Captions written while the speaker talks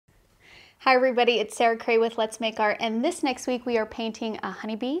Hi everybody, it's Sarah Cray with Let's Make Art, and this next week we are painting a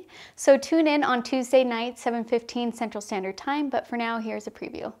honeybee. So tune in on Tuesday night, 7:15 Central Standard Time, but for now, here's a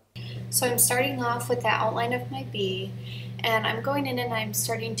preview. So I'm starting off with the outline of my bee, and I'm going in and I'm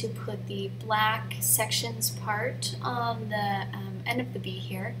starting to put the black sections part on the end of the bee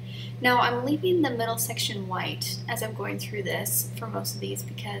here. Now I'm leaving the middle section white as I'm going through this for most of these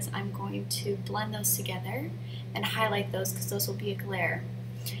because I'm going to blend those together and highlight those because those will be a glare.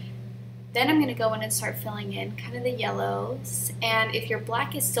 Then I'm going to go in and start filling in kind of the yellows, and if your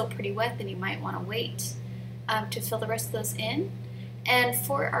black is still pretty wet, then you might want to wait to fill the rest of those in. And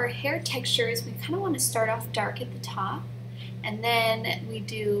for our hair textures, we kind of want to start off dark at the top, and then we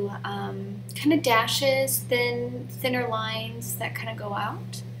do kind of dashes, thinner lines that kind of go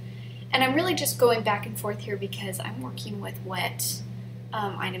out. And I'm really just going back and forth here because I'm working with wet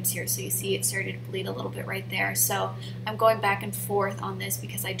items here, so you see it started to bleed a little bit right there. So I'm going back and forth on this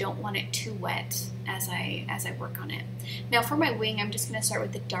because I don't want it too wet as I work on it. Now for my wing, I'm just going to start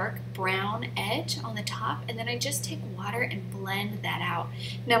with the dark brown edge on the top, and then I just take water and blend that out.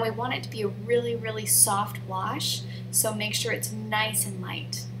 Now we want it to be a really soft wash, so make sure it's nice and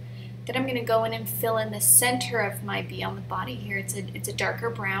light. Then I'm going to go in and fill in the center of my bee on the body here. It's a darker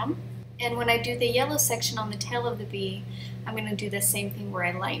brown. And when I do the yellow section on the tail of the bee, I'm going to do the same thing where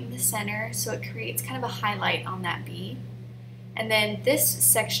I lighten the center so it creates kind of a highlight on that bee. And then this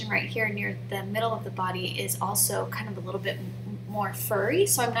section right here near the middle of the body is also kind of a little bit more furry,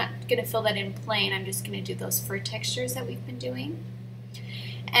 so I'm not going to fill that in plain. I'm just going to do those fur textures that we've been doing.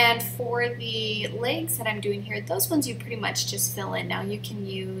 And for the legs that I'm doing here, those ones you pretty much just fill in. Now you can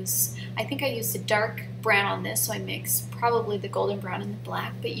use, I think I used a dark brown on this, so I mix probably the golden brown and the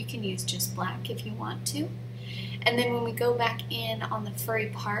black, but you can use just black if you want to. And then when we go back in on the furry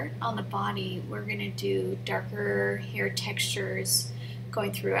part on the body, we're going to do darker hair textures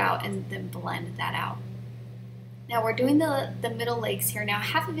going throughout and then blend that out. Now we're doing the middle legs here. Now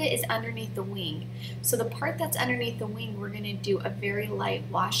half of it is underneath the wing. So the part that's underneath the wing we're going to do a very light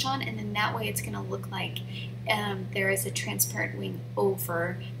wash on, and then that way it's going to look like there is a transparent wing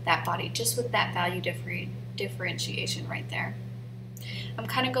over that body, just with that value differentiation right there. I'm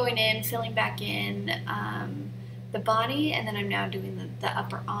kind of going in, filling back in the body, and then I'm now doing the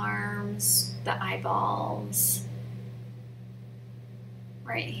upper arms, the eyeballs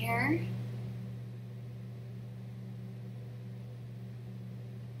right here.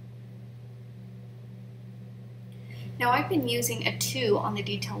 Now I've been using a 2 on the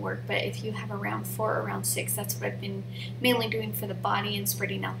detail work, but if you have a round 4 or round 6, that's what I've been mainly doing for the body and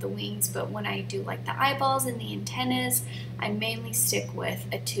spreading out the wings. But when I do like the eyeballs and the antennas, I mainly stick with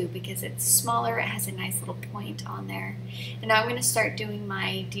a 2 because it's smaller, it has a nice little point on there. And now I'm going to start doing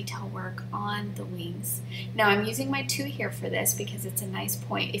my detail work on the wings. Now I'm using my 2 here for this because it's a nice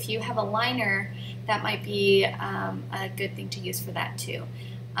point. If you have a liner, that might be a good thing to use for that too.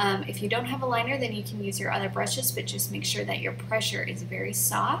 If you don't have a liner, then you can use your other brushes, but just make sure that your pressure is very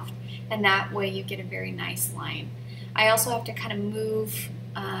soft, and that way you get a very nice line. I also have to kind of move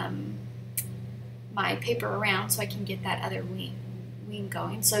my paper around so I can get that other wing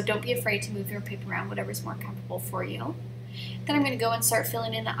going. So don't be afraid to move your paper around, whatever's more comfortable for you. Then I'm going to go and start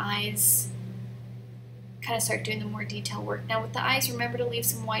filling in the eyes, kind of start doing the more detail work. Now with the eyes, remember to leave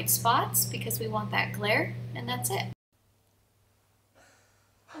some white spots because we want that glare, and that's it.